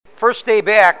first day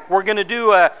back, we're going to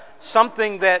do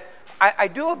something that I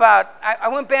do about, I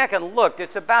went back and looked.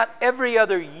 It's about every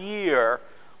other year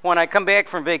when I come back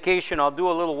from vacation, I'll do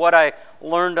a little what I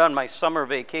learned on my summer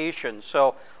vacation.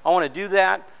 So I want to do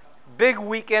that. Big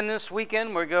weekend this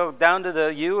weekend. We'll go down to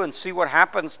the U and see what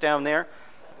happens down there.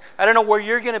 I don't know where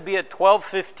you're going to be at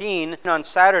 12:15 on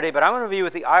Saturday, but I'm going to be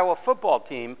with the Iowa football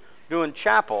team doing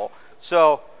chapel.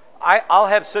 So I'll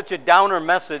have such a downer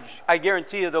message. I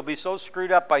guarantee you they'll be so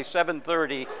screwed up by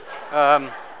 7:30.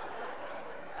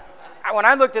 When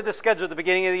I looked at the schedule at the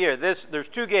beginning of the year, there's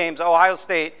 2 games, Ohio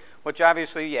State, which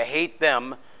obviously you hate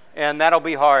them, and that'll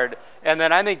be hard. And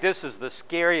then I think this is the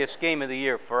scariest game of the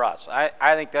year for us.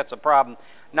 I think that's a problem.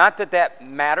 Not that that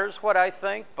matters what I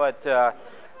think, but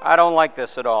I don't like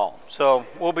this at all. So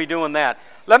we'll be doing that.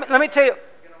 Let me tell you.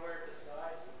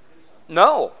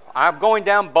 No, I'm going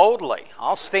down boldly.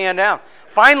 I'll stand down.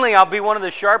 Finally, I'll be one of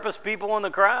the sharpest people in the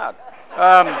crowd.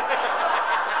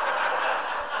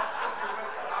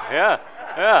 Yeah.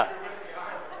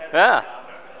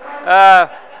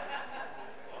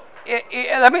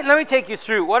 Let me take you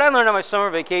through what I learned on my summer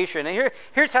vacation. And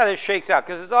here's how this shakes out,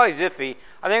 because it's always iffy.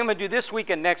 I think I'm going to do this week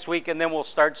and next week, and then we'll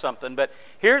start something. But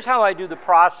here's how I do the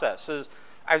process.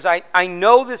 I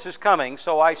know this is coming,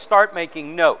 so I start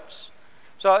making notes.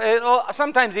 So it'll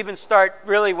sometimes even start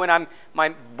really when my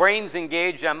brain's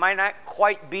engaged. I might not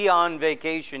quite be on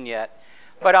vacation yet,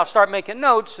 but I'll start making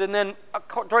notes, and then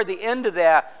toward the end of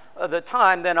the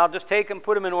time, then I'll just take them,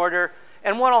 put them in order.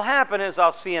 And what will happen is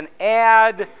I'll see an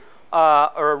ad,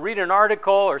 or read an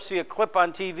article, or see a clip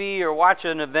on TV, or watch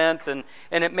an event, and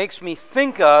it makes me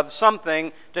think of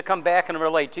something to come back and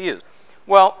relate to you.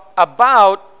 Well,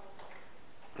 about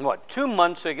 2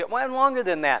 months ago, well, longer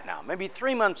than that now, maybe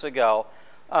 3 months ago,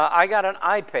 I got an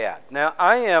iPad. Now,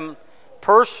 I am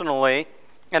personally,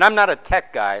 and I'm not a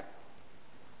tech guy,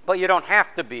 but you don't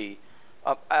have to be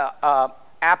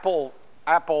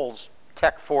Apple's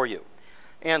tech for you.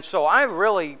 And so I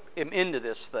really am into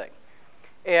this thing.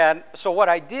 And so what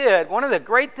I did, one of the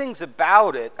great things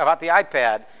about the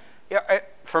iPad,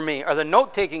 for me, are the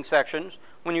note-taking sections.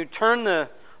 When you turn the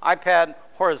iPad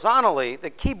horizontally, the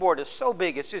keyboard is so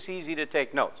big, it's just easy to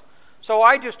take notes. So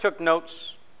I just took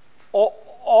notes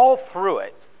all through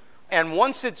it. And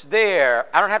once it's there,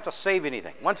 I don't have to save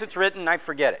anything. Once it's written, I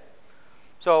forget it.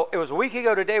 So it was a week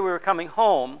ago today, we were coming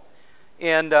home,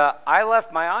 and I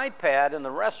left my iPad in the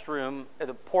restroom at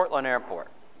the Portland airport,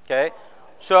 okay?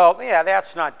 So, yeah,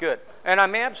 that's not good. And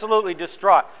I'm absolutely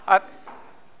distraught.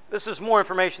 This is more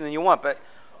information than you want, but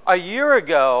a year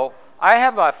ago, I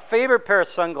have a favorite pair of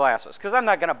sunglasses, because I'm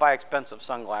not going to buy expensive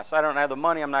sunglasses. I don't have the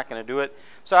money. I'm not going to do it.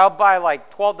 So I'll buy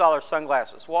like $12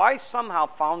 sunglasses. Well, I somehow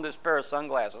found this pair of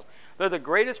sunglasses. They're the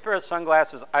greatest pair of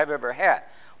sunglasses I've ever had.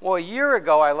 Well, a year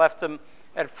ago, I left them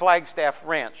at Flagstaff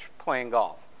Ranch playing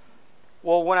golf.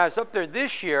 Well, when I was up there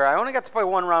this year, I only got to play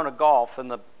 1 round of golf in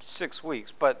the 6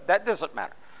 weeks, but that doesn't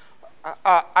matter.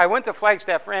 I went to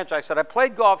Flagstaff Ranch. I said, I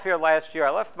played golf here last year. I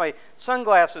left my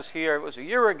sunglasses here. It was a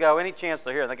year ago. Any chance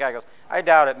they're here? And the guy goes, I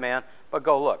doubt it, man, but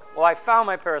go look. Well, I found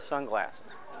my pair of sunglasses.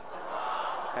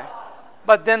 Okay?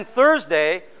 But then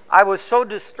Thursday, I was so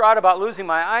distraught about losing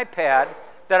my iPad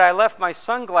that I left my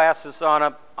sunglasses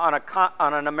on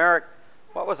an American,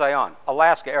 what was I on?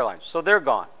 Alaska Airlines. So they're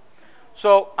gone.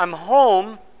 So I'm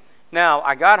home. Now,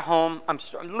 I got home.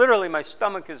 Literally, my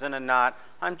stomach is in a knot.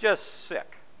 I'm just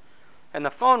sick. And the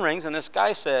phone rings, and this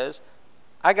guy says,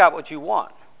 I got what you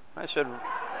want. I said,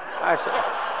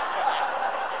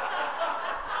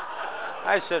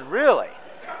 really?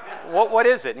 What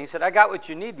is it? And he said, I got what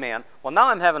you need, man. Well, now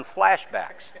I'm having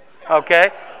flashbacks.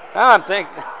 Okay? Now I'm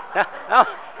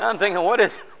thinking, what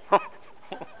is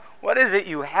it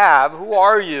you have? Who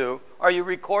are you? Are you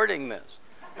recording this?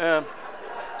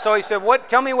 So he said,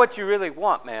 tell me what you really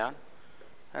want, man.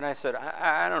 And I said,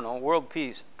 I don't know, world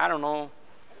peace. I don't know.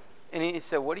 And he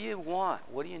said, what do you want?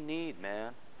 What do you need,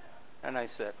 man? And I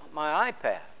said, my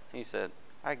iPad. He said,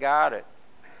 I got it.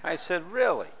 I said,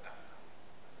 really?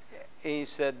 He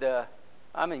said,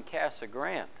 I'm in Casa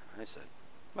Grande. I said,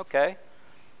 okay.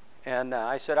 And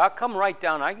I said, I'll come right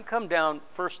down. I can come down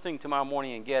first thing tomorrow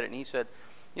morning and get it. And he said,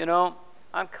 you know,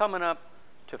 I'm coming up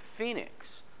to Phoenix.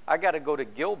 I got to go to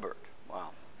Gilbert.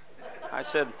 Wow. I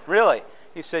said, really?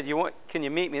 He said, can you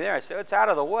meet me there? I said, it's out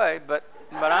of the way, but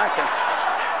I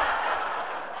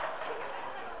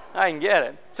can get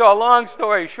it. So a long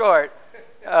story short,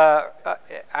 I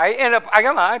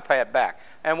got my iPad back,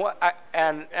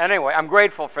 and anyway, I'm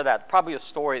grateful for that. Probably a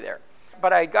story there,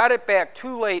 but I got it back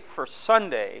too late for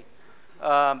Sunday.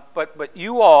 But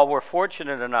you all were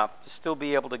fortunate enough to still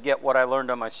be able to get what I learned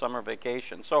on my summer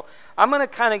vacation. So I'm going to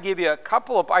kind of give you a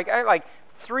couple of, I like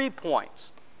 3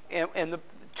 points, and the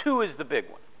 2 is the big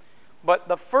one. But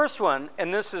the first one,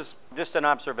 and this is just an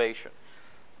observation,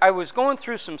 I was going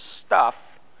through some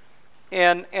stuff,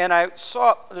 and I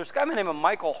saw there's a guy named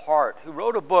Michael Hart who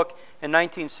wrote a book in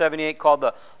 1978 called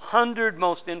The 100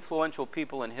 Most Influential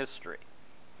People in History.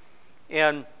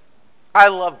 And I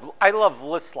love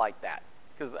lists like that,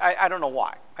 because I don't know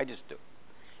why. I just do.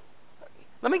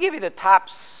 Let me give you the top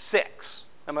 6.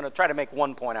 I'm going to try to make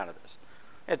 1 point out of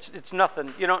this. It's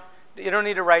nothing. You don't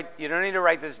need to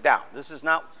write this down. This is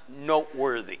not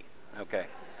noteworthy. Okay.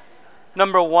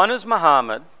 Number 1 is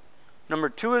Muhammad. Number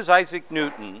 2 is Isaac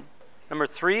Newton. Number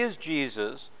 3 is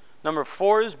Jesus. Number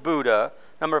 4 is Buddha.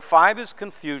 Number 5 is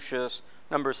Confucius.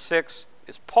 Number 6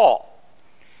 is Paul.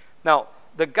 Now,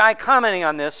 the guy commenting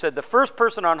on this said the first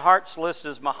person on Hart's list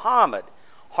is Muhammad.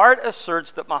 Hart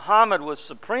asserts that Muhammad was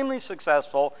supremely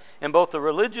successful in both the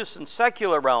religious and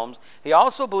secular realms. He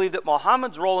also believed that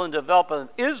Muhammad's role in the development of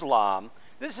Islam,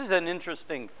 this is an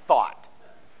interesting thought,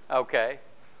 okay?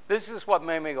 This is what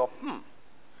made me go,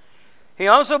 He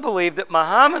also believed that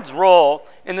Muhammad's role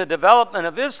in the development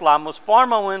of Islam was far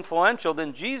more influential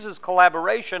than Jesus'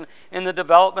 collaboration in the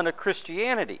development of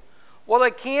Christianity. Well,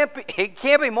 it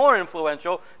can't be more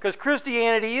influential, because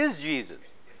Christianity is Jesus.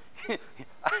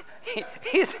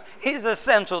 he's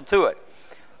essential to it.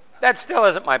 That still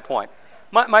isn't my point.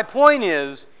 My point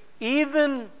is,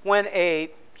 even when a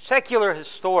secular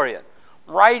historian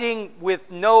writing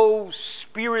with no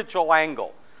spiritual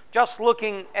angle, just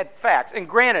looking at facts, and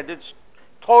granted, it's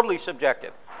totally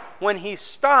subjective, when he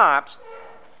stops,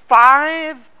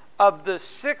 5 of the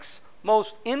 6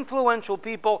 most influential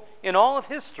people in all of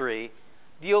history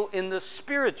deal in the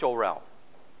spiritual realm.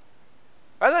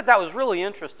 I thought that was really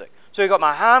interesting. So you got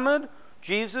Muhammad,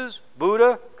 Jesus,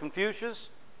 Buddha, Confucius,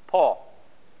 Paul.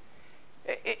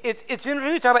 It's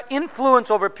interesting to talk about influence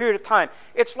over a period of time.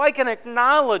 It's like an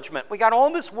acknowledgement. We got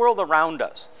all this world around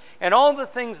us and all the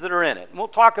things that are in it. And we'll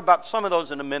talk about some of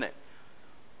those in a minute.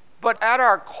 But at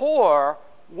our core,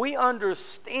 we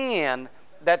understand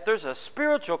that there's a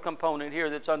spiritual component here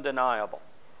that's undeniable.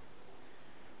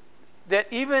 That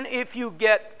even if you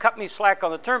cut me slack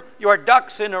on the term, your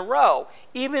ducks in a row,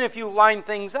 even if you line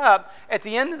things up, at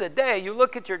the end of the day, you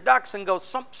look at your ducks and go,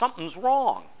 something's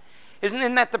wrong.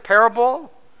 Isn't that the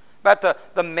parable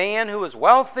about the man who was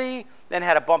wealthy, then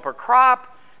had a bumper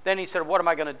crop, then he said, what am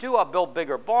I going to do? I'll build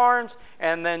bigger barns.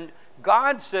 And then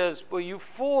God says, well, you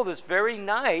fool, this very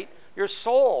night, your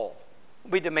soul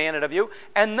will be demanded of you.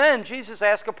 And then Jesus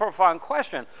asked a profound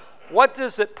question. What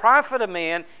does it profit a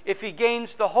man if he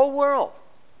gains the whole world?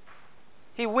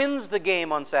 He wins the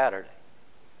game on Saturday.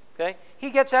 Okay?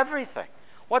 He gets everything.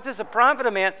 What does it profit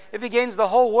a man if he gains the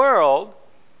whole world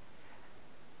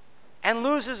and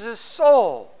loses his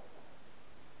soul?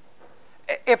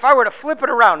 If I were to flip it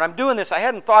around, I'm doing this, I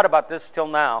hadn't thought about this till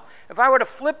now. If I were to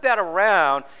flip that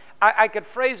around, I could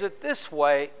phrase it this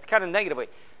way, kind of negatively.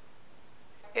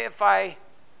 If I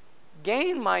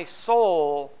gain my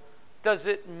soul, does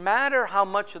it matter how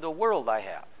much of the world I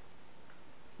have?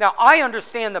 Now, I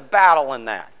understand the battle in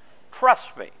that.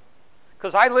 Trust me.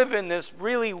 Because I live in this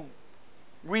really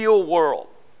real world.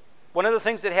 One of the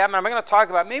things that happened, I'm going to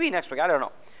talk about maybe next week, I don't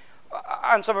know,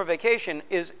 on summer vacation,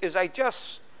 is I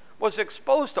just was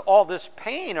exposed to all this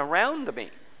pain around me.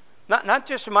 Not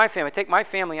just in my family. Take my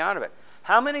family out of it.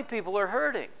 How many people are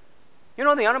hurting? You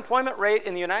know, the unemployment rate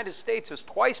in the United States is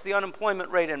twice the unemployment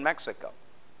rate in Mexico.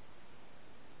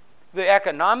 The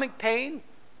economic pain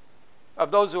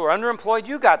of those who are underemployed,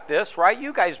 you got this, right?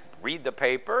 You guys read the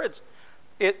paper.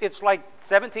 It's like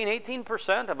 17,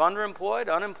 18% of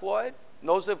underemployed, unemployed,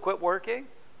 those that have quit working.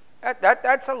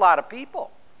 That's a lot of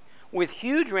people with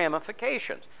huge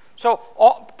ramifications. So,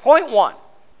 point 1,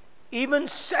 even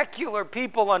secular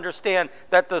people understand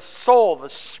that the soul, the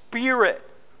spirit,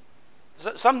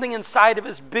 something inside of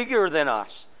us bigger than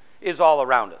us is all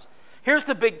around us. Here's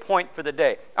the big point for the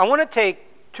day. I want to take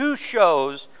 2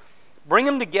 shows, bring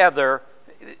them together.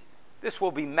 This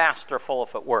will be masterful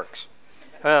if it works.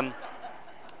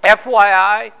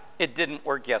 FYI, it didn't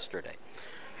work yesterday.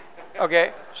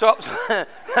 Okay, so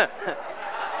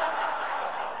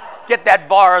get that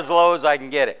bar as low as I can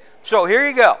get it. So here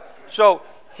you go. So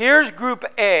here's Group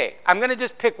A. I'm going to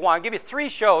just pick one. I'll give you 3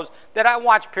 shows that I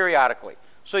watch periodically.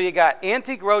 So you got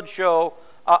Antique Roadshow,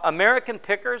 American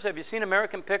Pickers. Have you seen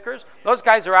American Pickers? Those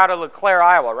guys are out of LeClaire,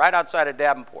 Iowa, right outside of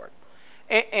Davenport.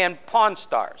 And Pawn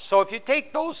Stars. So if you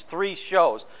take those 3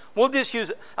 shows, we'll just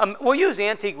use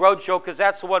Antique Roadshow because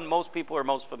that's the one most people are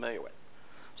most familiar with.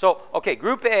 So, okay,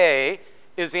 Group A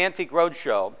is Antique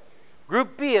Roadshow.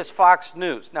 Group B is Fox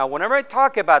News. Now, whenever I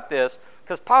talk about this,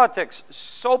 because politics is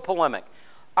so polemic,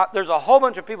 There's a whole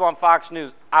bunch of people on Fox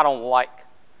News I don't like.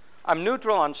 I'm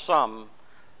neutral on some,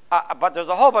 but there's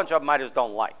a whole bunch of them I just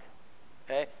don't like.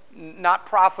 Okay? Not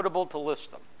profitable to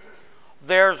list them.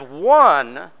 There's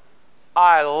one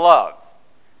I love.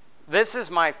 This is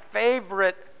my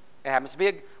favorite. It happens to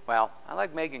be I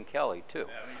like Megyn Kelly too.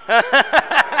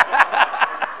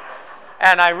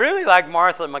 And I really like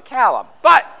Martha McCallum,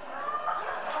 but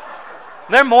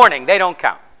they're morning. They don't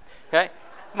count. Okay?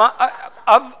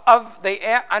 I'll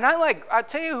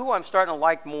tell you who I'm starting to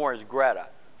like more is Greta.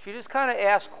 She just kind of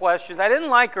asks questions. I didn't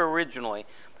like her originally,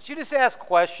 but she just asks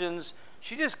questions.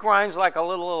 She just grinds like a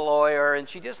little lawyer, and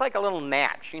she just like a little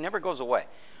gnat. She never goes away.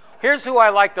 Here's who I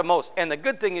like the most, and the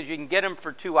good thing is you can get him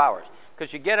for 2 hours,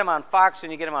 because you get him on Fox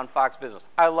and you get him on Fox Business.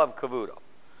 I love Cavuto.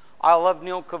 I love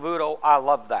Neil Cavuto. I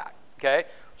love that. Okay?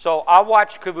 So I'll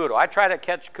watch Cavuto. I try to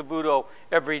catch Cavuto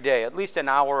every day, at least an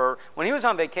hour. When he was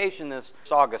on vacation this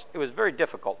August, it was very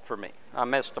difficult for me. I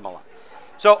missed him a lot.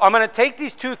 So I'm going to take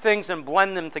these two things and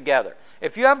blend them together.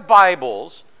 If you have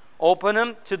Bibles, open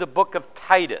them to the book of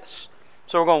Titus.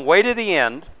 So we're going way to the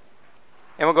end,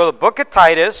 and we'll go to the book of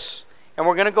Titus, and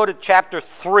we're going to go to chapter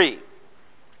 3.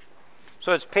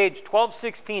 So it's page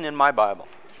 1216 in my Bible.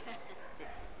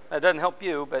 That doesn't help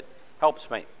you, but helps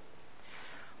me.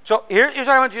 So here's what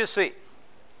I want you to see.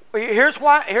 Here's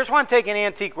why I'm taking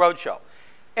Antique Roadshow.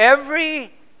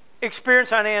 Every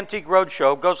experience on Antique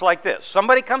Roadshow goes like this.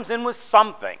 Somebody comes in with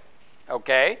something,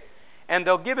 okay, and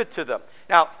they'll give it to them.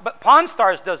 Now, but Pawn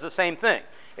Stars does the same thing.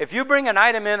 If you bring an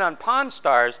item in on Pawn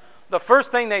Stars, the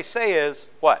first thing they say is,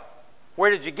 what? Where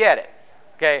did you get it?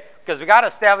 Okay, because we got to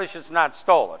establish it's not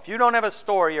stolen. If you don't have a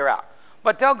store, you're out.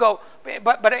 But they'll go,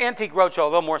 but Antique Roadshow, a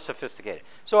little more sophisticated.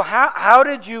 So how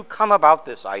did you come about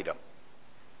this item?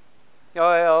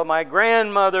 Oh, my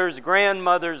grandmother's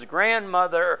grandmother's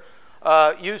grandmother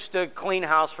used to clean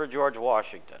house for George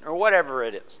Washington, or whatever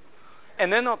it is.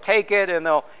 And then they'll take it, and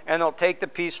they'll take the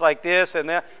piece like this, and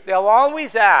they'll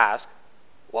always ask,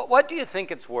 what do you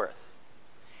think it's worth?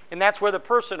 And that's where the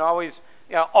person always,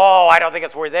 I don't think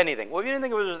it's worth anything. Well, if you didn't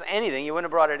think it was worth anything, you wouldn't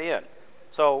have brought it in.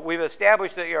 So we've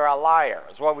established that you're a liar,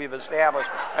 is what we've established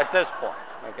at this point.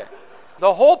 Okay.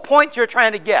 The whole point you're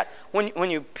trying to get, when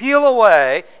you peel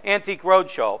away Antique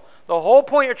Roadshow, the whole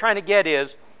point you're trying to get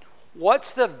is,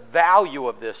 what's the value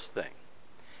of this thing?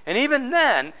 And even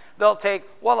then, they'll take,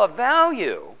 a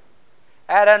value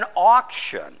at an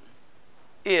auction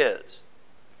is.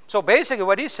 So basically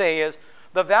what he's saying is,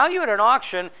 the value at an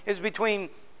auction is between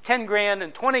 10 grand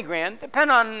and 20 grand,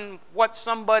 depending on what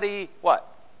somebody,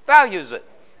 values it.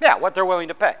 Yeah, what they're willing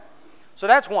to pay. So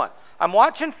that's one. I'm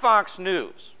watching Fox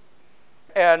News,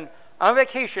 and on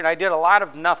vacation I did a lot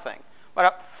of nothing.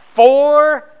 But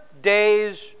 4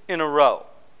 days in a row,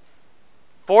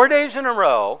 4 days in a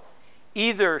row,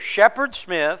 either Shepard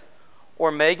Smith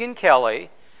or Megyn Kelly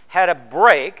had a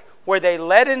break where they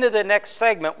led into the next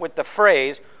segment with the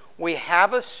phrase, "We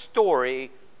have a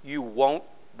story you won't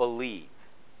believe."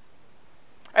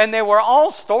 And they were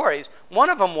all stories. One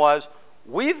of them was,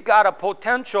 we've got a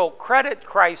potential credit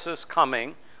crisis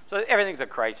coming. So everything's a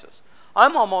crisis.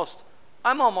 I'm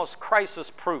almost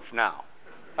crisis-proof now.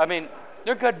 I mean,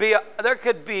 there could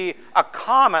be a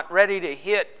comet ready to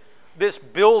hit this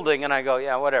building, and I go,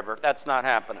 yeah, whatever, that's not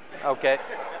happening. Okay.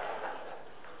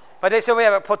 But they said we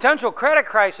have a potential credit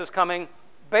crisis coming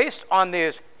based on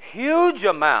this huge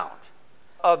amount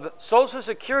of Social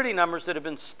Security numbers that have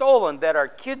been stolen, that are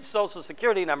kids' Social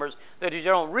Security numbers, that you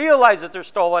don't realize that they're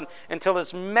stolen until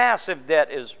this massive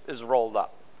debt is rolled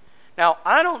up. Now,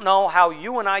 I don't know how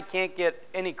you and I can't get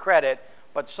any credit,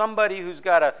 but somebody who's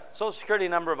got a Social Security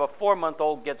number of a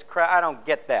 4-month-old gets credit. I don't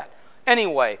get that.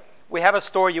 Anyway, we have a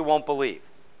story you won't believe.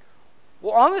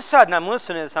 Well, all of a sudden, I'm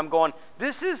listening to this, I'm going,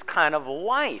 this is kind of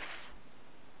life.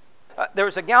 There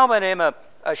was a gal by the name of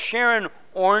Sharon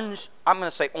Orange, I'm going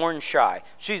to say Orange Shy.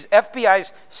 She's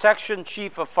FBI's Section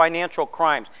Chief of Financial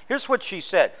Crimes. Here's what she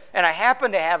said, and I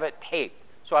happen to have it taped,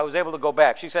 so I was able to go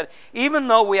back. She said, even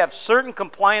though we have certain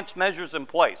compliance measures in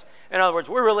place, in other words,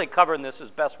 we're really covering this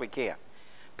as best we can,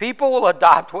 people will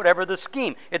adopt whatever the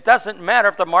scheme. It doesn't matter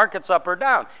if the market's up or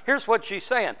down. Here's what she's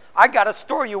saying. I got a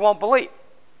story you won't believe.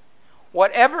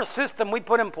 Whatever system we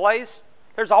put in place,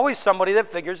 there's always somebody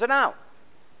that figures it out.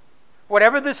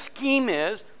 Whatever the scheme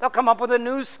is, they'll come up with a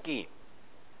new scheme.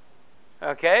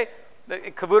 Okay?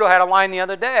 Cavuto had a line the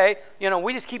other day,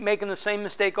 we just keep making the same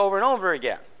mistake over and over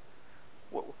again.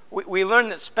 We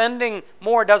learned that spending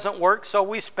more doesn't work, so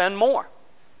we spend more.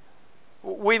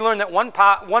 We learned that one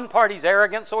party's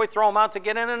arrogant, so we throw them out to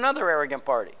get in another arrogant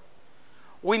party.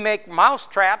 We make mouse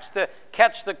traps to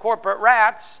catch the corporate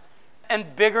rats,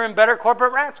 and bigger and better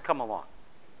corporate rats come along.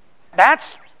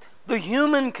 That's The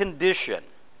human condition.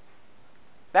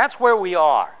 That's where we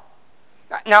are.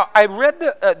 Now, I read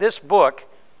this book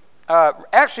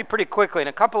actually pretty quickly in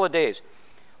a couple of days.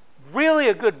 Really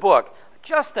a good book.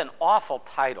 Just an awful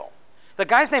title. The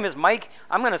guy's name is Mike,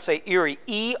 I'm going to say Erre,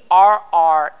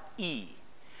 E-R-R-E.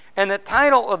 And the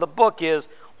title of the book is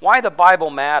Why the Bible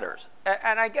Matters.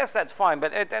 And I guess that's fine,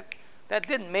 but that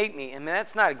didn't make me. I mean,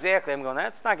 that's not exactly, I'm going,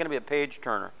 that's not going to be a page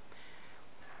turner.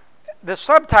 The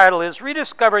subtitle is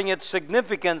Rediscovering Its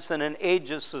Significance in an Age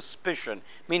of Suspicion,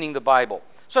 meaning the Bible.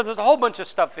 So there's a whole bunch of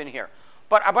stuff in here.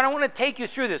 But I want to take you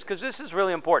through this because this is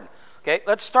really important. Okay,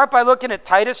 let's start by looking at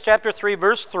Titus chapter 3,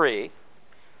 verse 3.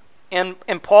 And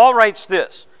Paul writes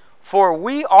this, For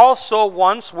we also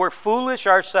once were foolish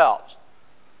ourselves.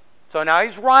 So now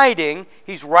he's writing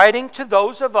to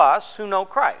those of us who know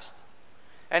Christ.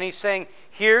 And he's saying,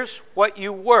 here's what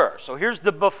you were. So here's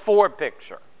the before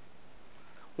picture.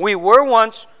 We were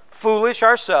once foolish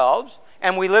ourselves,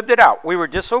 and we lived it out. We were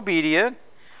disobedient.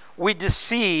 We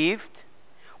deceived.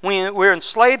 We were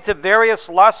enslaved to various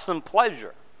lusts and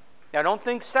pleasure. Now, don't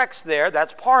think sex there.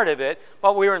 That's part of it.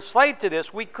 But we were enslaved to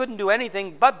this. We couldn't do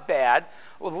anything but bad.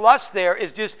 With lust there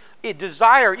is just a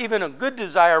desire, even a good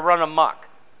desire, run amok.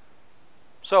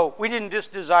 So we didn't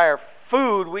just desire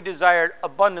food. We desired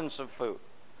abundance of food,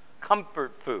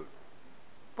 comfort food,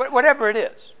 but whatever it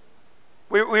is.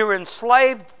 We were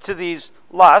enslaved to these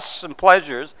lusts and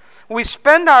pleasures. We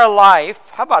spend our life,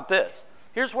 how about this?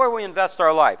 Here's where we invest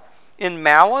our life. In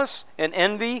malice and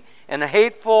envy and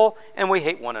hateful, and we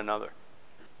hate one another.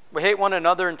 We hate one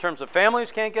another in terms of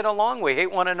families can't get along. We hate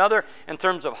one another in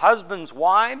terms of husbands,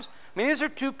 wives. I mean, these are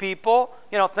two people,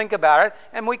 think about it,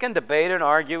 and we can debate and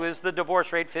argue, is the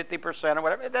divorce rate 50% or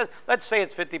whatever? Let's say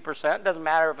it's 50%. It doesn't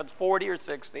matter if it's 40 or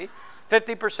 60.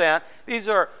 50%. These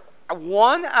are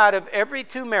one out of every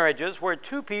two marriages where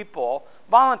two people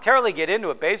voluntarily get into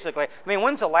it, basically. I mean,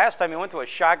 when's the last time you went to a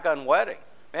shotgun wedding?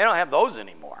 They don't have those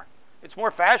anymore. It's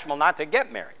more fashionable not to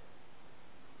get married.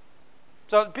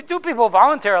 So two people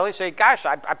voluntarily say, gosh,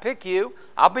 I pick you,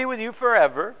 I'll be with you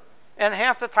forever, and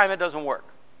half the time it doesn't work.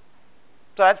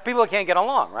 So that's people that can't get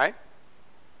along, right?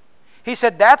 He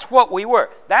said that's what we were.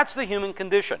 That's the human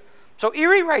condition. So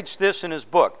Erre writes this in his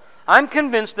book. I'm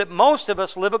convinced that most of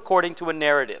us live according to a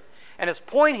narrative. And his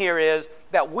point here is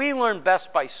that we learn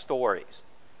best by stories.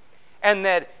 And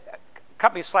that,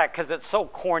 cut me slack because it's so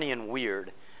corny and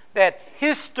weird, that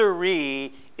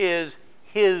history is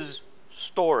his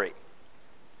story.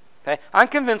 Okay? I'm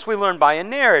convinced we learn by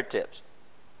narratives.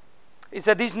 He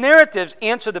said these narratives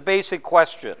answer the basic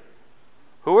question.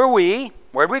 Who are we?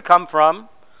 Where did we come from?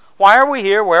 Why are we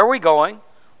here? Where are we going?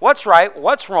 What's right?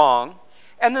 What's wrong?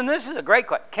 And then this is a great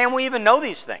question. Can we even know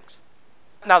these things?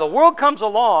 Now, the world comes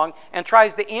along and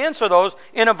tries to answer those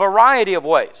in a variety of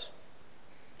ways.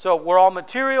 So we're all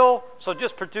material, so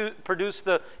just produce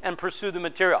and pursue the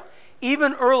material.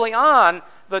 Even early on,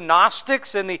 the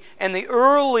Gnostics and the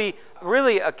early,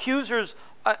 really, accusers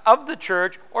of the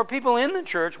church or people in the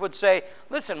church would say,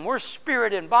 listen, we're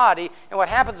spirit and body, and what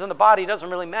happens in the body doesn't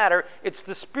really matter. It's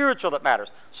the spiritual that matters.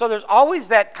 So there's always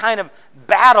that kind of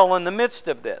battle in the midst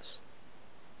of this.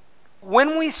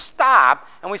 When we stop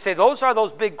and we say those are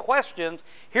those big questions,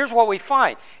 here's what we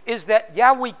find, is that,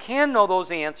 yeah, we can know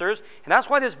those answers, and that's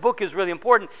why this book is really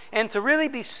important, and to really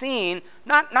be seen,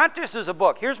 not just as a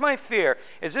book. Here's my fear,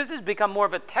 is this has become more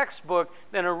of a textbook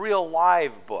than a real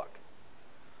live book.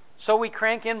 So we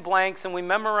crank in blanks, and we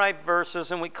memorize verses,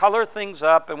 and we color things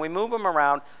up, and we move them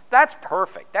around. That's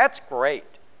perfect. That's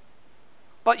great.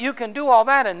 But you can do all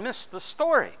that and miss the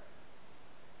story.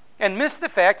 And miss the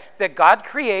fact that God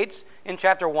creates in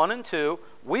chapter 1 and 2,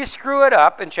 we screw it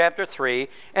up in chapter 3,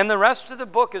 and the rest of the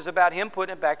book is about him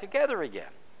putting it back together again.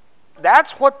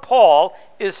 That's what Paul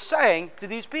is saying to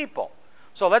these people.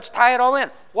 So let's tie it all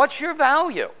in. What's your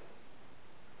value?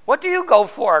 What do you go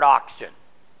for at auction?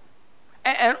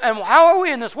 And how are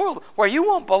we in this world where you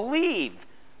won't believe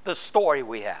the story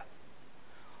we have?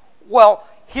 Well,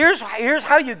 here's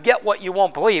how you get what you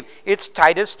won't believe. It's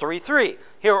Titus 3:3.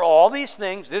 Here are all these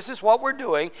things. This is what we're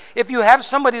doing. If you have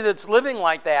somebody that's living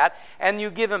like that and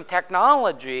you give them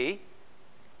technology,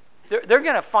 they're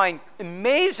going to find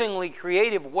amazingly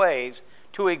creative ways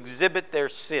to exhibit their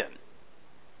sin.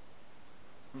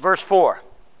 Verse 4.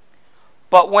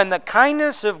 But when the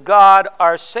kindness of God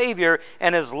our Savior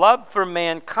and his love for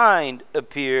mankind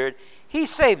appeared, he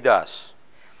saved us,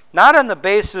 not on the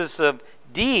basis of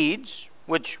deeds,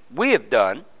 which we have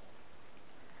done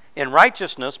in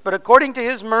righteousness, but according to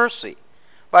his mercy,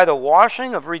 by the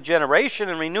washing of regeneration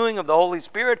and renewing of the Holy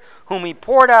Spirit, whom he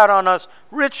poured out on us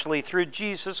richly through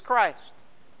Jesus Christ.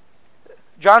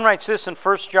 John writes this in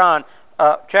 1 John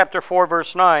chapter 4,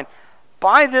 verse 9,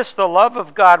 by this the love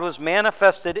of God was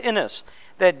manifested in us,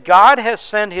 that God has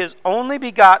sent his only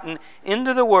begotten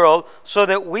into the world so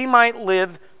that we might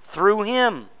live through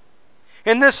him.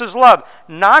 And this is love,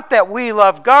 not that we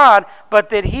love God,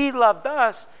 but that he loved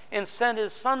us and sent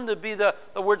his Son to be the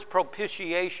word's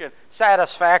propitiation,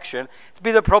 satisfaction, to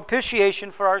be the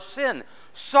propitiation for our sin.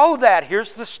 So that,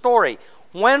 here's the story,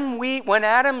 when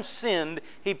Adam sinned,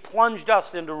 he plunged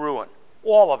us into ruin,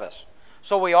 all of us.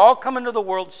 So we all come into the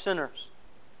world sinners.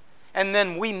 And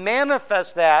then we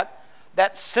manifest that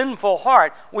sinful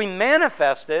heart, we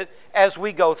manifest it as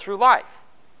we go through life.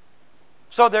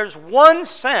 So there's one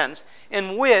sense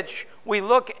in which we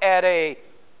look at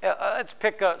let's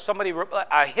pick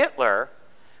a Hitler.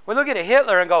 We look at a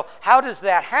Hitler and go, how does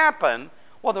that happen?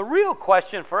 Well, the real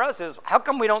question for us is, how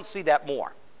come we don't see that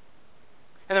more?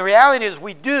 And the reality is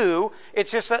we do. It's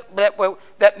just that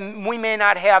we may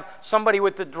not have somebody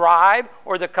with the drive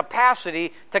or the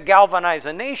capacity to galvanize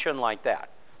a nation like that.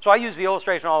 So I use the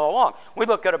illustration all along. We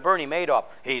look at a Bernie Madoff.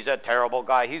 He's a terrible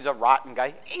guy. He's a rotten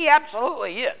guy. He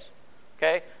absolutely is.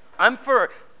 Okay? I'm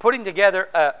for putting together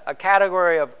a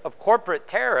category of corporate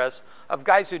terrorists, of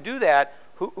guys who do that,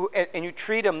 and you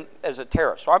treat them as a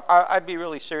terrorist. So I'd be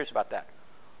really serious about that.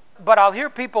 But I'll hear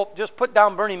people just put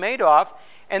down Bernie Madoff,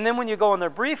 and then when you go in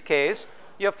their briefcase,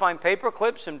 you'll find paper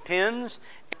clips and pins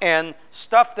and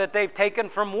stuff that they've taken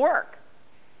from work.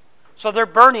 So they're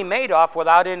Bernie Madoff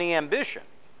without any ambition.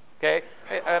 Okay?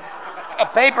 A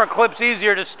paper clip's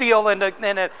easier to steal than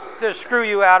to screw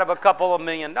you out of a couple of $1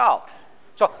 million.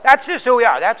 So that's just who we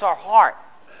are. That's our heart.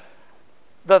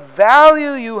 The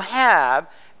value you have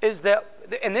is that,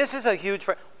 and this is a huge,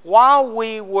 while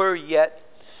we were yet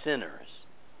sinners.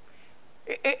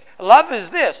 Love is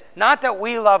this, not that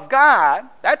we love God,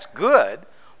 that's good,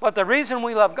 but the reason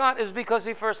we love God is because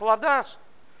he first loved us.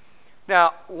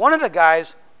 Now, one of the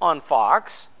guys on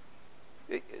Fox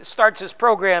starts his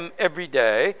program every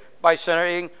day by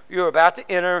saying, you're about to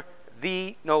enter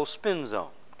the no spin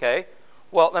zone, okay?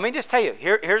 Well, let me just tell you,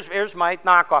 here's my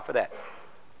knockoff of that.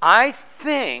 I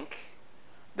think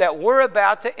that we're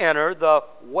about to enter the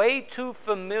way too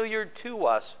familiar to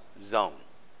us zone.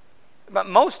 But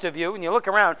most of you, when you look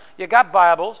around, you got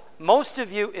Bibles. Most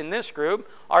of you in this group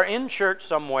are in church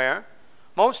somewhere.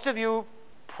 Most of you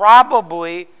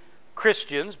probably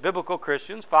Christians, biblical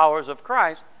Christians, followers of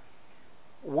Christ.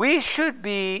 We should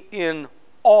be in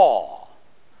awe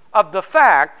of the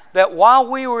fact that while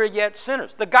we were yet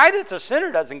sinners, the guy that's a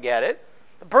sinner doesn't get it.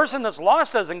 The person that's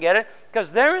lost doesn't get it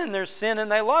because they're in their sin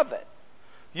and they love it.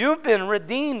 You've been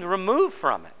redeemed, removed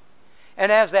from it.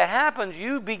 And as that happens,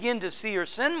 you begin to see your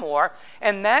sin more,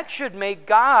 and that should make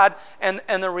God and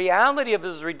the reality of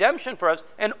his redemption for us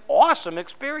an awesome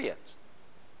experience.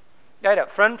 I had a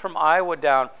friend from Iowa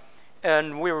down,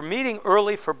 and we were meeting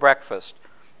early for breakfast.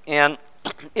 And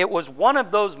it was one of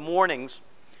those mornings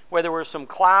where there were some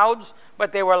clouds,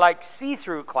 but they were like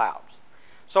see-through clouds.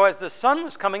 So as the sun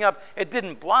was coming up, it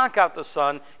didn't block out the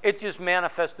sun, it just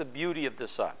manifests the beauty of the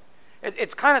sun.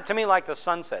 It's kind of, to me, like the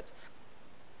sunsets.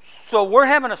 So we're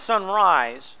having a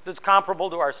sunrise that's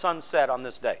comparable to our sunset on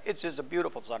this day. It's just a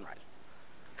beautiful sunrise.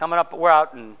 Coming up, we're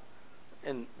out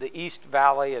in the East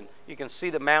Valley, and you can see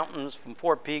the mountains from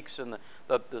Four Peaks, and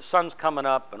the sun's coming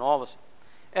up and all this.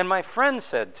 And my friend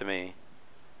said to me,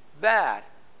 that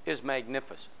is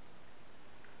magnificent.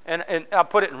 And I'll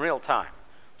put it in real time.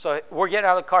 So we're getting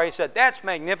out of the car. He said, that's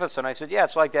magnificent. I said, yeah,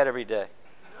 it's like that every day.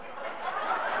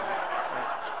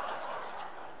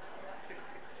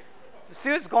 See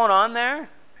what's going on there?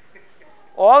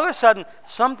 All of a sudden,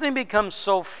 something becomes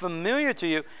so familiar to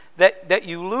you that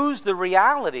you lose the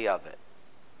reality of it.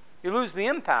 You lose the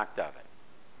impact of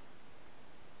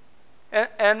it.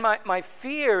 And my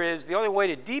fear is the only way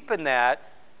to deepen that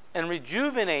and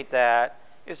rejuvenate that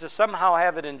is to somehow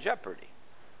have it in jeopardy.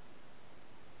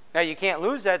 Now, you can't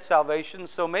lose that salvation,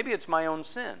 so maybe it's my own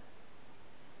sin.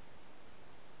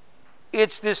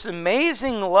 It's this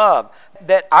amazing love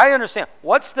that I understand.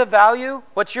 What's the value?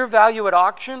 What's your value at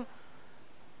auction?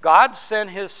 God sent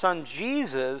his son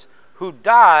Jesus, who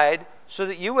died so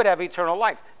that you would have eternal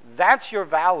life. That's your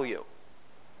value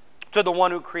to the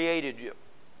one who created you.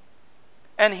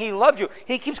 And he loves you.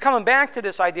 He keeps coming back to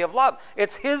this idea of love.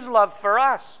 It's his love for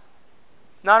us,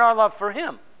 not our love for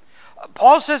him.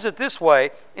 Paul says it this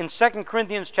way in 2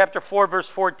 Corinthians chapter 4, verse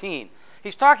 14.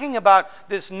 He's talking about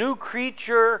this new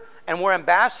creature, and we're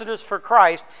ambassadors for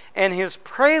Christ, and his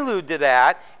prelude to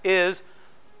that is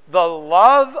the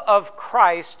love of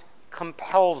Christ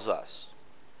compels us.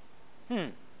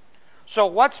 So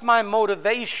what's my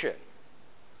motivation?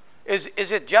 Is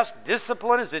it just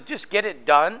discipline? Is it just get it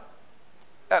done?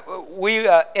 we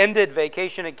ended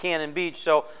vacation at Cannon Beach,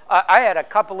 so I had a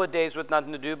couple of days with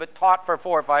nothing to do, but taught for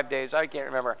 4 or 5 days. I can't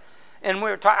remember. And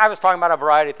I was talking about a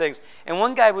variety of things. And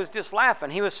one guy was just laughing.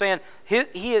 He was saying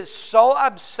he is so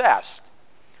obsessed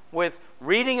with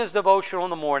reading his devotional in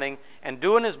the morning and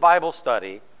doing his Bible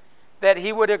study that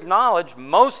he would acknowledge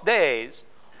most days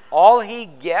all he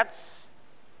gets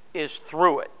is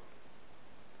through it.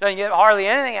 Doesn't get hardly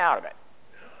anything out of it.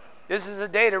 This is a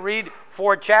day to read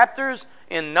 4 chapters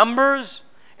in Numbers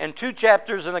and 2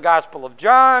 chapters in the Gospel of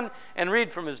John and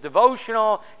read from his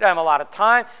devotional. He doesn't have a lot of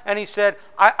time. And he said,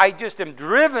 I just am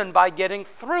driven by getting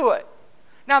through it.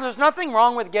 Now, there's nothing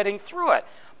wrong with getting through it.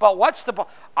 But what's the point?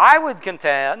 I would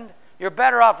contend you're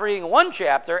better off reading 1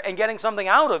 chapter and getting something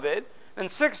out of it than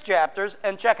 6 chapters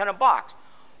and checking a box.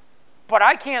 But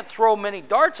I can't throw many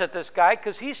darts at this guy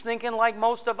because he's thinking like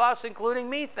most of us, including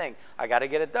me, think. I got to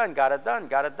get it done, got it done,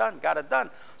 got it done, got it done.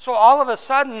 So all of a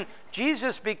sudden,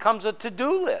 Jesus becomes a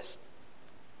to-do list.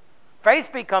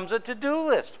 Faith becomes a to-do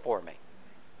list for me.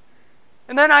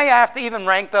 And then I have to even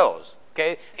rank those.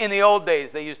 Okay? In the old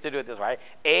days, they used to do it this way.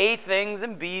 A things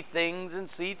and B things and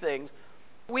C things.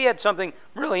 We had something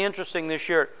really interesting this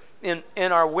year in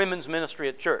our women's ministry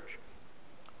at church.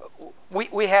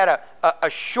 We had a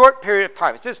short period of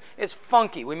time. It's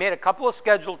funky. We made a couple of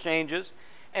schedule changes,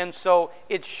 and so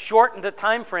it shortened the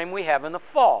time frame we have in the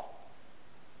fall.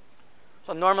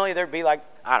 So normally there'd be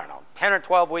 10 or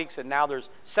 12 weeks, and now there's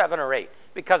 7 or 8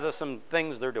 because of some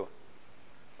things they're doing.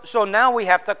 So now we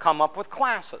have to come up with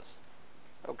classes,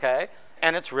 okay?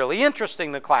 And it's really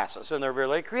interesting, the classes, and they're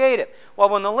really creative. Well,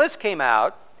 when the list came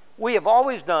out, we have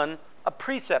always done a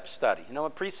precept study. You know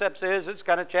what precepts is? It's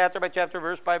kind of chapter by chapter,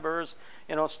 verse by verse.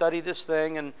 Study this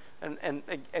thing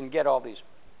and get all this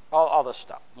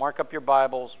stuff. Mark up your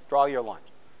Bibles, draw your lines.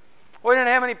 We didn't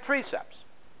have any precepts.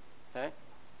 Okay?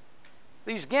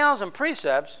 These gals in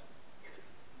precepts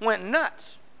went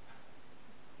nuts.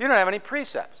 You don't have any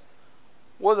precepts.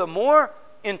 Well, the more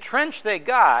entrenched they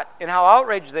got in how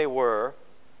outraged they were,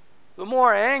 the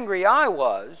more angry I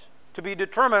was to be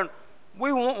determined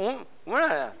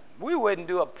we wouldn't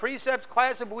do a precepts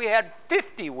class if we had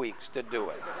 50 weeks to do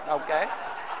it, okay?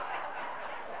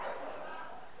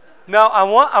 Now, I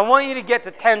want you to get the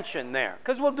tension there,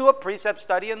 because we'll do a precept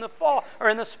study in the fall or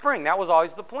in the spring. That was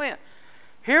always the plan.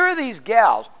 Here are these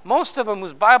gals, most of them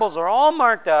whose Bibles are all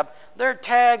marked up. They're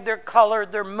tagged, they're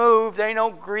colored, they're moved. They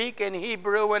know Greek and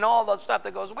Hebrew and all the stuff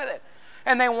that goes with it.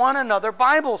 And they want another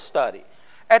Bible study.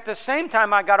 At the same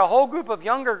time, I got a whole group of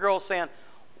younger girls saying,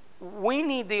 we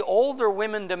need the older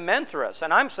women to mentor us.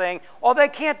 And I'm saying, they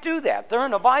can't do that. They're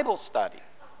in a Bible study.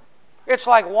 It's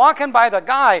like walking by the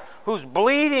guy who's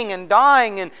bleeding and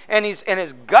dying and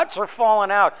his guts are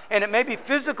falling out. And it may be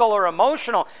physical or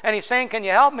emotional. And he's saying, can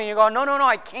you help me? And you go, no,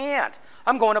 I can't.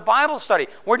 I'm going to Bible study.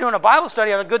 We're doing a Bible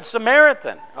study on the Good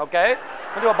Samaritan, okay?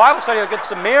 We're doing a Bible study on the Good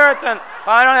Samaritan.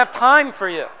 I don't have time for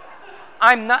you.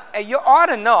 You ought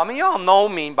to know. I mean, you all know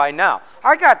me by now.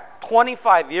 I got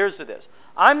 25 years of this.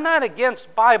 I'm not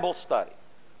against Bible study.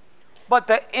 But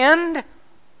the end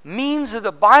means of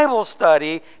the Bible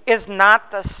study is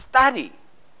not the study.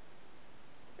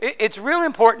 It's really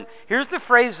important. Here's the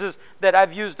phrases that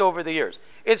I've used over the years.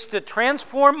 It's to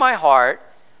transform my heart,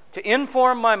 to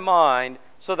inform my mind,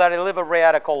 so that I live a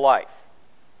radical life.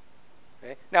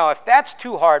 Okay? Now, if that's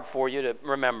too hard for you to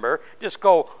remember, just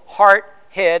go heart,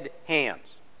 head,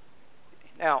 hands.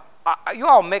 Now, you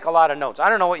all make a lot of notes. I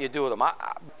don't know what you do with them,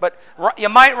 but you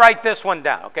might write this one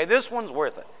down. Okay, this one's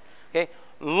worth it. Okay,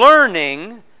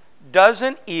 learning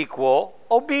doesn't equal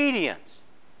obedience.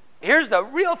 Here's the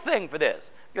real thing for this.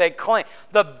 They claim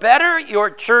the better your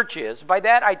church is. By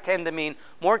that I tend to mean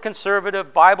more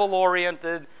conservative,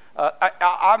 Bible-oriented.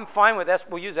 I'm fine with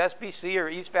we'll use SBC or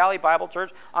East Valley Bible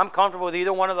Church. I'm comfortable with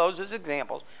either one of those as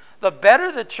examples. The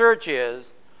better the church is,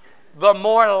 the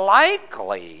more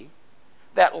likely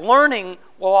that learning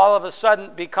will all of a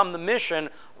sudden become the mission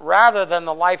rather than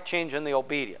the life change and the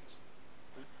obedience.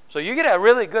 So you get a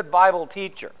really good Bible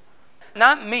teacher.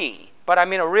 Not me, but I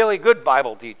mean a really good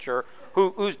Bible teacher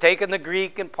who's taking the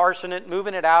Greek and parsing it,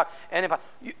 moving it out,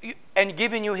 and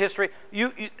giving you history.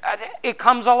 It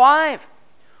comes alive.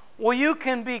 Well, you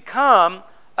can become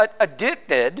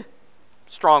addicted,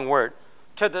 strong word,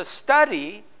 to the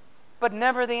study, but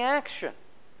never the action.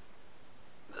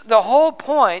 The whole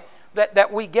point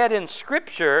that we get in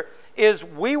Scripture is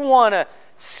we want to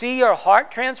see your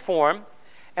heart transformed,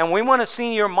 and we want to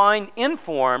see your mind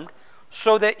informed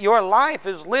so that your life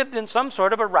is lived in some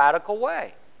sort of a radical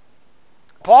way.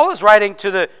 Paul is writing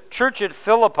to the church at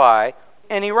Philippi,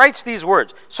 And he writes these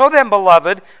words, "So then,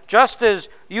 beloved, just as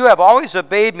you have always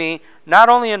obeyed me, not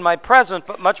only in my presence,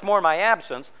 but much more in my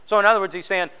absence." So in other words, he's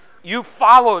saying, you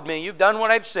followed me. You've done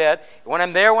what I've said. When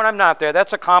I'm there, when I'm not there.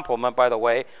 That's a compliment, by the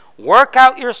way. "Work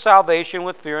out your salvation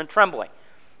with fear and trembling."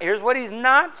 Here's what he's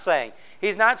not saying.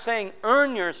 He's not saying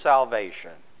earn your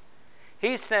salvation.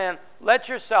 He's saying let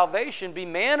your salvation be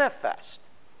manifest.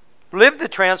 Live the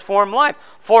transformed life.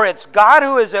 For it's God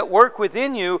who is at work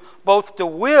within you, both to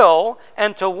will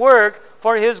and to work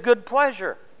for his good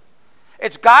pleasure.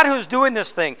 It's God who's doing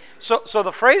this thing. So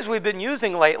the phrase we've been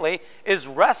using lately is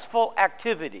restful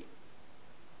activity.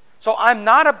 So I'm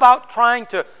not about trying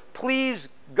to please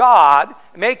God,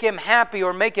 make him happy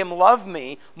or make him love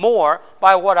me more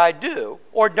by what I do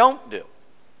or don't do.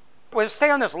 We'll stay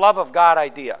on this love of God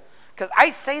idea. Because I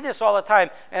say this all the time,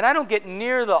 and I don't get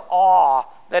near the awe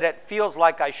that it feels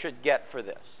like I should get for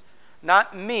this.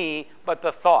 Not me, but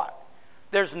the thought.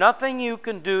 There's nothing you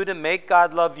can do to make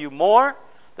God love you more.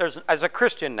 As a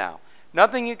Christian now,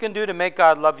 nothing you can do to make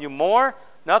God love you more.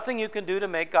 Nothing you can do to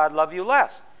make God love you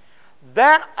less.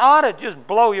 That ought to just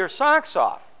blow your socks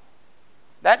off.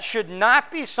 That should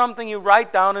not be something you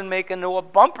write down and make into a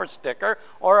bumper sticker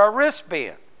or a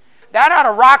wristband. That ought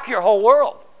to rock your whole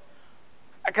world.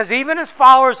 Because even as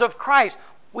followers of Christ,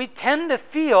 we tend to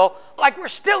feel like we're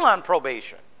still on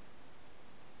probation.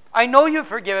 I know you've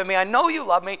forgiven me. I know you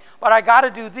love me. But I got to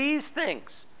do these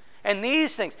things and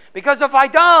these things. Because if I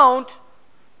don't,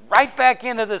 right back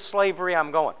into the slavery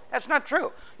I'm going. That's not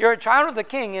true. You're a child of the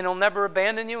King, and he'll never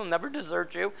abandon you. He'll never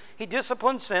desert you. He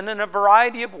disciplines sin in a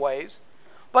variety of ways.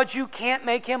 But you can't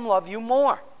make him love you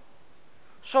more.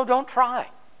 So don't try.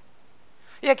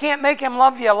 You can't make him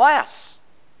love you less.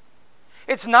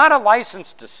 It's not a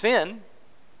license to sin.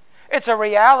 It's a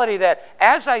reality that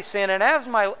as I sin and as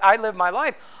I live my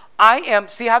life,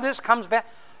 see how this comes back?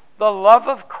 The love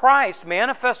of Christ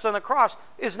manifest on the cross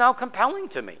is now compelling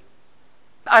to me.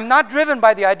 I'm not driven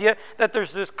by the idea that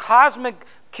there's this cosmic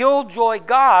killjoy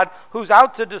God who's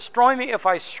out to destroy me if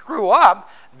I screw up.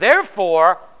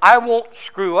 Therefore, I won't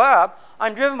screw up.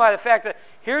 I'm driven by the fact that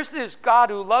here's this God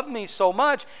who loved me so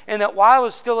much, and that while I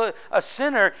was still a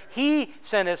sinner, he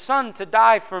sent his son to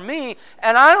die for me,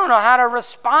 and I don't know how to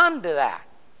respond to that.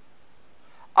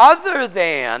 Other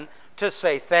than to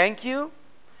say thank you,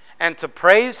 and to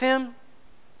praise him,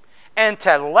 and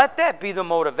to let that be the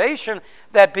motivation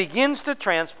that begins to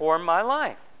transform my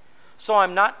life. So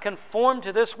I'm not conformed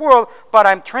to this world, but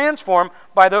I'm transformed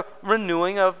by the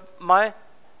renewing of my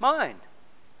mind.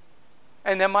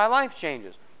 And then my life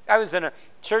changes. I was in a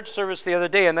church service the other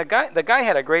day, and the guy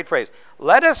had a great phrase.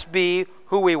 Let us be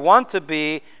who we want to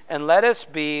be, and let us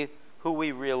be who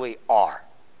we really are.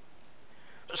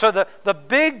 So the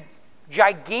big,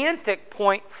 gigantic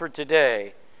point for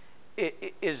today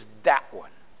is that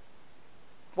one.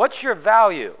 What's your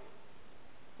value?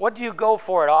 What do you go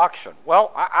for at auction?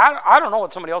 Well, I don't know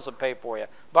what somebody else would pay for you,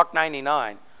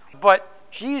 $1.99. But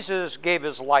Jesus gave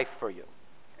his life for you.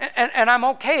 And I'm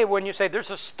okay when you say there's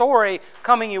a story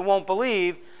coming you won't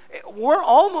believe. We're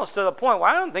almost to the point where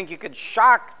I don't think you could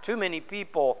shock too many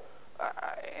people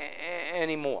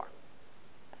anymore.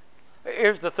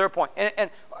 Here's the third point.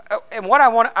 And what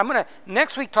I'm going to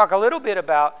next week talk a little bit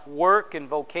about work and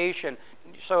vocation.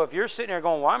 So if you're sitting there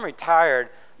going, well, I'm retired.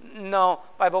 No,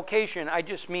 by vocation, I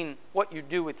just mean what you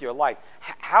do with your life.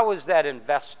 How is that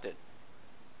invested?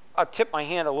 I'll tip my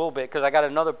hand a little bit because I got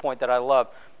another point that I love.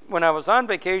 When I was on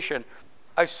vacation,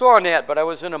 I saw an ad, but I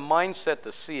was in a mindset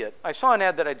to see it. I saw an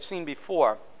ad that I'd seen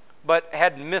before, but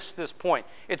had missed this point.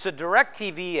 It's a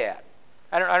DirecTV ad.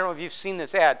 I don't know if you've seen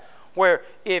this ad, where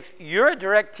if you're a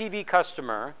DirecTV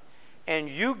customer and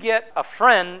you get a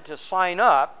friend to sign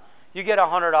up, you get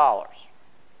 $100.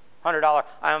 $100.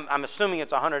 I'm assuming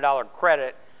it's a $100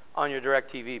 credit on your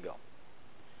DirecTV bill.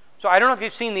 So I don't know if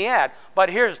you've seen the ad, but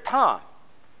here's Tom.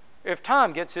 If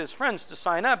Tom gets his friends to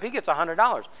sign up, he gets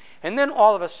 $100. And then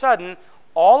all of a sudden,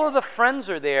 all of the friends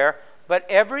are there, but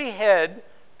every head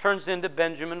turns into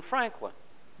Benjamin Franklin.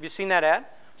 Have you seen that ad?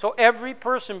 So every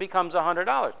person becomes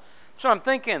 $100. So I'm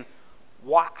thinking,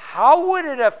 how would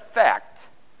it affect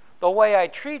the way I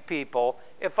treat people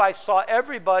if I saw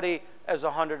everybody as a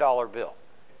 $100 bill?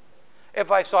 If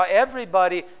I saw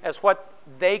everybody as what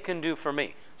they can do for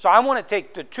me. So I want to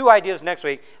take the two ideas next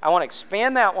week. I want to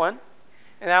expand that one,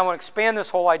 and I want to expand this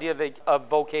whole idea of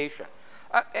vocation.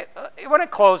 I want to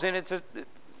close in.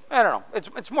 I don't know.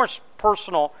 It's more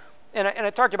personal, and I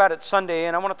talked about it Sunday,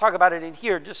 and I want to talk about it in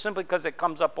here just simply because it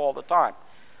comes up all the time.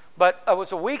 But it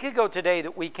was a week ago today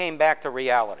that we came back to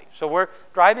reality. So we're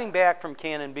driving back from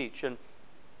Cannon Beach, and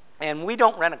And we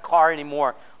don't rent a car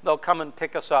anymore. They'll come and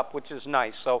pick us up, which is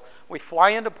nice. So we fly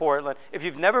into Portland. If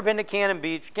you've never been to Cannon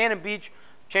Beach,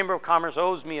 Chamber of Commerce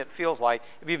owes me, it feels like.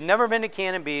 If you've never been to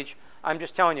Cannon Beach, I'm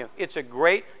just telling you, it's a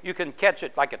great, you can catch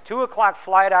it like a 2 o'clock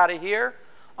flight out of here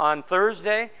on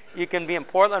Thursday. You can be in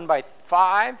Portland by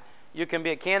 5. You can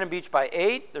be at Cannon Beach by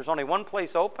 8. There's only one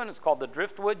place open. It's called the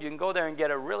Driftwood. You can go there and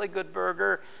get a really good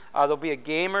burger. There'll be a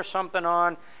game or something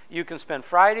on. You can spend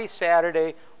Friday,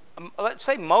 Saturday, let's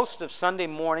say most of Sunday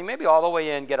morning, maybe all the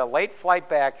way in, get a late flight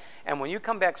back, and when you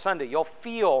come back Sunday, you'll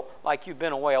feel like you've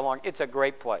been away a long. It's a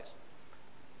great place.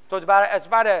 So it's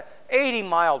about a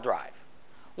 80-mile drive.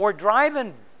 We're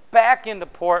driving back into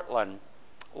Portland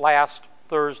last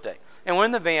Thursday, and we're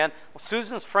in the van.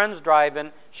 Susan's friend's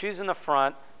driving. She's in the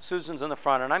front. Susan's in the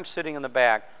front, and I'm sitting in the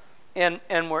back, and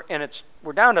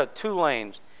we're down to 2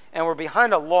 lanes, and we're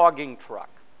behind a logging truck.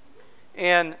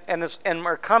 And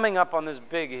we're coming up on this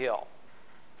big hill.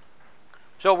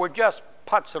 So we're just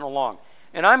putzing along.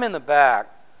 And I'm in the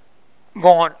back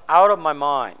going out of my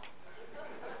mind.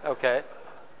 Okay?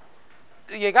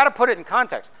 You got to put it in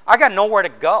context. I got nowhere to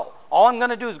go. All I'm going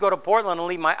to do is go to Portland and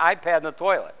leave my iPad in the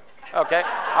toilet. Okay?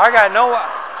 I'm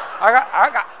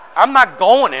not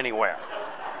going anywhere.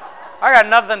 I got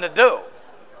nothing to do.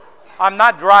 I'm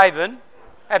not driving.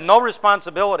 I have no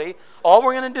responsibility. All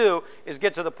we're going to do is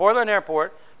get to the Portland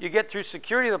airport. You get through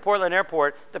security of the Portland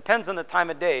airport. Depends on the time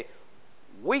of day.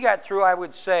 We got through, I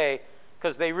would say,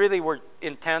 because they really were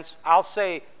intense, I'll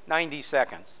say 90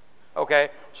 seconds. Okay?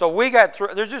 So we got through.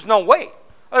 There's just no wait.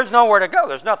 There's nowhere to go.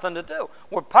 There's nothing to do.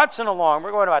 We're putzing along.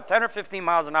 We're going about 10 or 15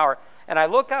 miles an hour. And I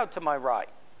look out to my right.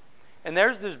 And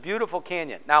there's this beautiful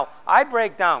canyon. Now, I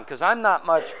break down because I'm not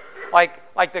much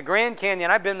like the Grand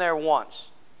Canyon. I've been there once.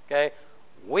 Okay?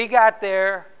 We got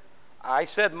there. I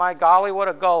said, my golly, what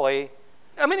a gully.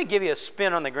 I'm going to give you a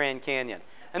spin on the Grand Canyon.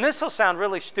 And this will sound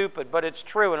really stupid, but it's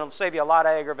true, and it'll save you a lot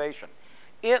of aggravation.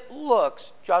 It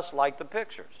looks just like the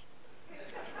pictures.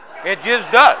 It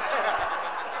just does.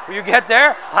 When you get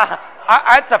there,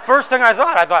 that's the first thing I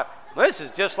thought. I thought, this is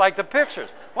just like the pictures.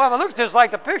 Well, if it looks just like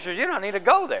the pictures, you don't need to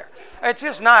go there.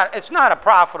 It's not a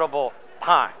profitable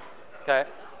time, okay?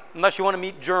 Unless you want to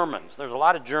meet Germans. There's a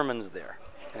lot of Germans there.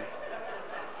 Okay?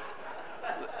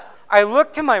 I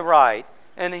look to my right,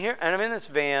 and I'm in this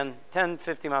van, 10,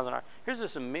 50 miles an hour. Here's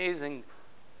this amazing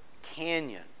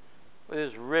canyon with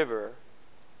this river,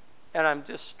 and I'm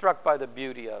just struck by the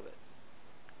beauty of it.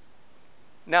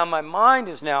 Now, my mind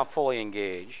is now fully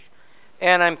engaged,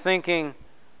 and I'm thinking,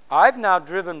 I've now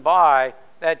driven by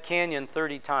that canyon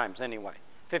 30 times anyway,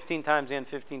 15 times in,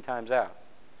 15 times out.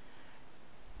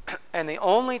 And the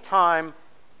only time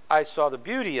I saw the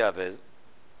beauty of it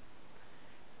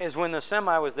is when the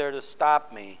semi was there to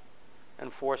stop me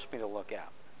and force me to look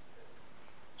out.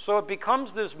 So it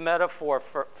becomes this metaphor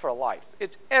for life.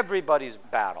 It's everybody's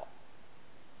battle.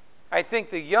 I think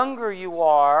the younger you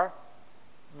are,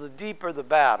 the deeper the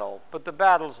battle, but the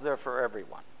battle's there for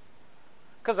everyone.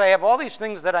 Because I have all these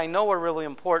things that I know are really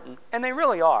important, and they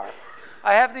really are.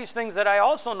 I have these things that I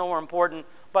also know are important,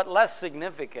 but less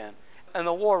significant, and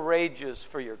the war rages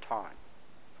for your time.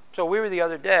 So we were the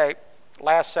other day,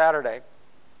 last Saturday,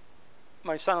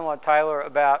 my son-in-law Tyler,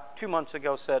 about 2 months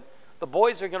ago, said, the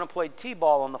boys are going to play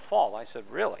t-ball in the fall. I said,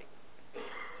 really?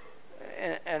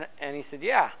 And he said,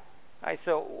 yeah. I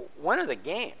said, when are the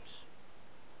games?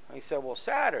 He said, well,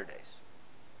 Saturdays.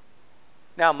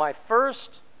 Now, my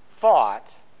first thought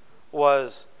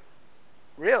was,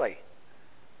 really?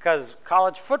 Because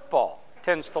college football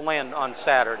tends to land on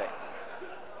Saturday.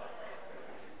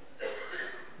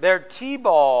 Their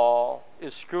t-ball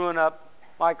is screwing up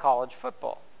my college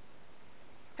football.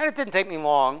 And it didn't take me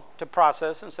long to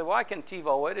process and say, well, I can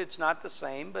TiVo it. It's not the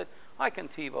same, but I can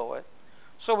TiVo it.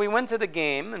 So we went to the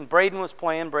game, and Braden was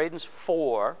playing. Braden's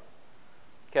 4.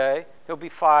 Okay? He'll be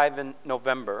 5 in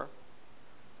November.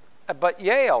 But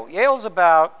Yale's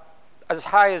about as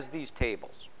high as these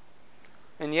tables.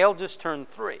 And Yale just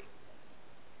turned 3.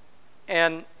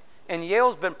 And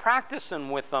Yale's been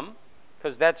practicing with them,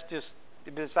 because that's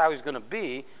how he's going to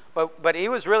be. But he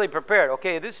was really prepared.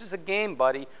 Okay, this is a game,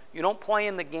 buddy. You don't play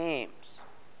in the games.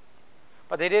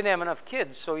 But they didn't have enough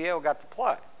kids, so Yale got to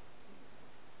play.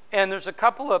 And there's a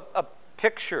couple of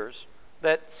pictures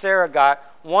that Sarah got.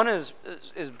 One is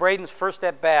Braden's first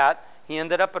at bat. He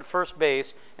ended up at first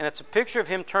base, and it's a picture of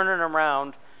him turning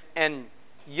around and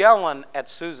yelling at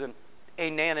Susan, hey,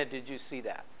 Nana, did you see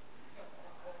that?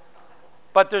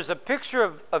 But there's a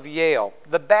picture of Yale.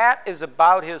 The bat is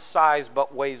about his size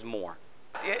but weighs more.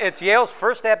 It's Yale's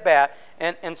first at bat,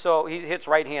 And so he hits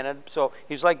right-handed, so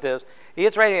he's like this. He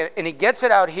hits right-handed, and he gets it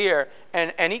out here,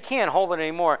 and he can't hold it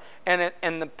anymore.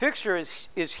 And the picture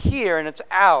is here, and it's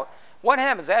out. What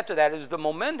happens after that is the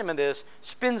momentum of this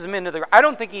spins him into the... I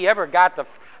don't think he ever got the...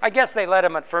 I guess they let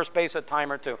him at first base a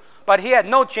time or two. But he had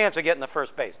no chance of getting to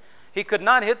first base. He could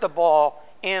not hit the ball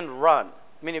and run.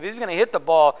 I mean, if he's going to hit the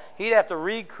ball, he'd have to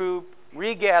recoup,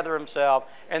 regather himself,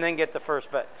 and then get to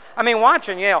first base. I mean,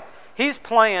 watching, he's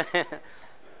playing...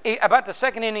 About the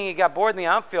second inning, he got bored in the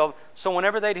outfield, so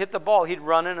whenever they'd hit the ball, he'd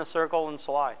run in a circle and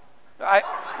slide. I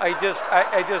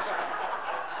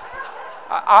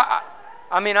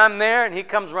mean, I'm there, and he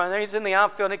comes running. He's in the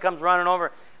outfield, and he comes running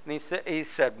over. And he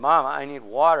said, Mom, I need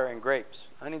water and grapes.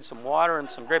 I need some water and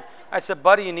some grapes. I said,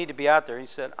 buddy, you need to be out there. He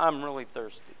said, I'm really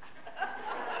thirsty.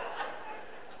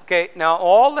 Okay, now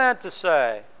all that to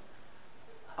say,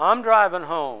 I'm driving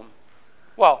home.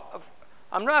 Well,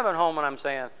 I'm driving home and I'm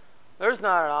saying, there's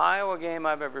not an Iowa game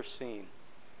I've ever seen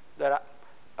that,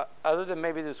 other than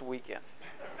maybe this weekend,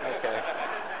 okay,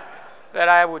 that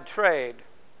I would trade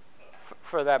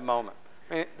for that moment.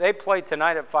 I mean, they play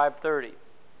tonight at 5:30,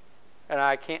 and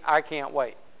I can't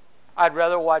wait. I'd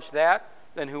rather watch that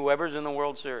than whoever's in the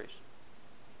World Series.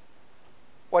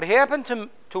 What happened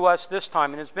to us this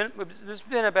time, and it's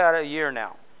been about a year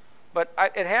now, but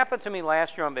it happened to me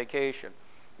last year on vacation,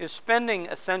 is spending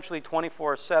essentially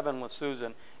 24/7 with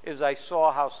Susan, is I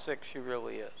saw how sick she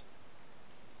really is.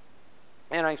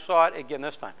 And I saw it again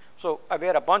this time. So I've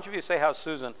had a bunch of you say, how's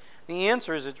Susan? The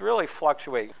answer is it's really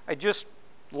fluctuating. I just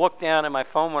looked down and my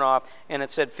phone went off and it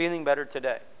said, feeling better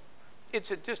today.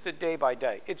 It's just a day by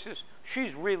day. It's just,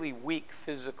 she's really weak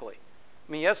physically.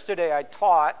 I mean, yesterday I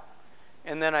taught,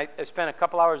 and then I spent a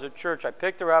couple hours at church. I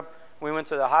picked her up. We went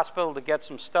to the hospital to get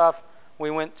some stuff.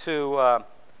 We went to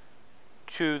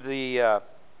the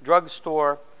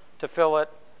drugstore to fill it,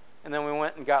 and then we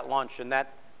went and got lunch, and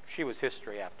she was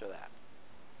history after that.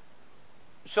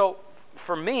 So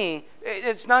for me,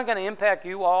 it's not going to impact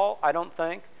you all, I don't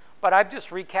think, but I've just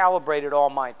recalibrated all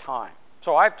my time.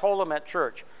 So I've told them at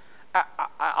church,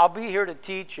 I'll be here to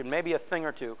teach and maybe a thing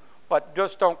or two, but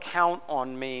just don't count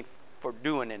on me for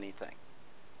doing anything.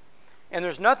 And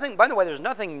there's nothing, by the way, there's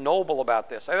nothing noble about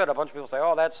this. I've had a bunch of people say,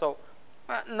 oh, that's so...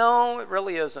 No, it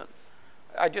really isn't.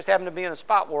 I just happen to be in a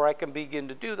spot where I can begin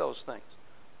to do those things.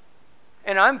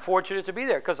 And I'm fortunate to be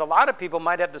there, because a lot of people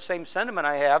might have the same sentiment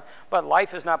I have, but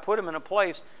life has not put them in a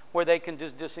place where they can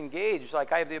just disengage.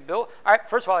 Like I have the ability,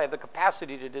 first of all, I have the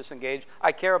capacity to disengage.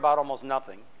 I care about almost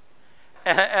nothing.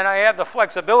 And I have the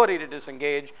flexibility to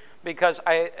disengage because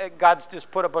God's just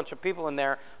put a bunch of people in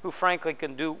there who frankly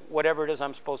can do whatever it is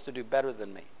I'm supposed to do better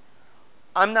than me.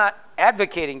 I'm not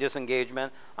advocating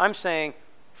disengagement. I'm saying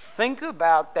think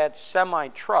about that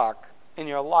semi-truck in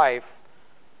your life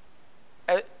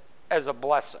as a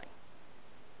blessing,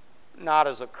 not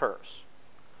as a curse.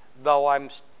 Though I'm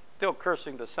still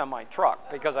cursing the semi-truck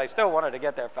because I still wanted to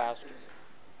get there faster.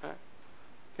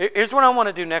 Here's what I want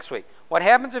to do next week. What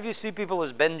happens if you see people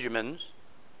as Benjamins?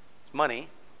 It's money.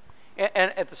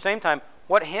 And at the same time,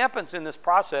 what happens in this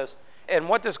process, and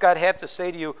what does God have to say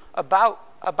to you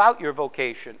about your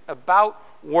vocation, about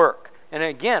work? And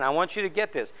again, I want you to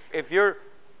get this. If you're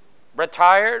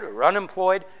retired or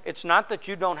unemployed, it's not that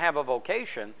you don't have a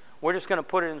vocation. We're just going to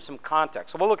put it in some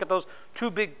context. So we'll look at those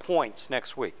two big points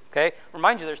next week, okay?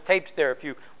 Remind you, there's tapes there if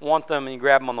you want them and you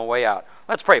grab them on the way out.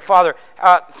 Let's pray. Father,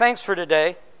 thanks for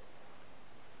today.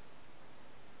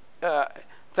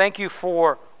 Thank you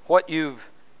for what you've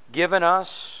given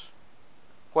us,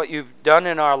 what you've done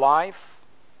in our life,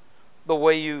 the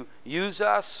way you use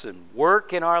us and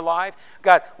work in our life.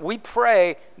 God, we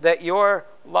pray that your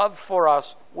love for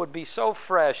us would be so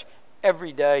fresh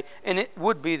every day, and it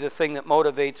would be the thing that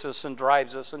motivates us and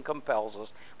drives us and compels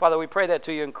us. Father, we pray that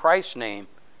to you in Christ's name.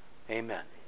 Amen.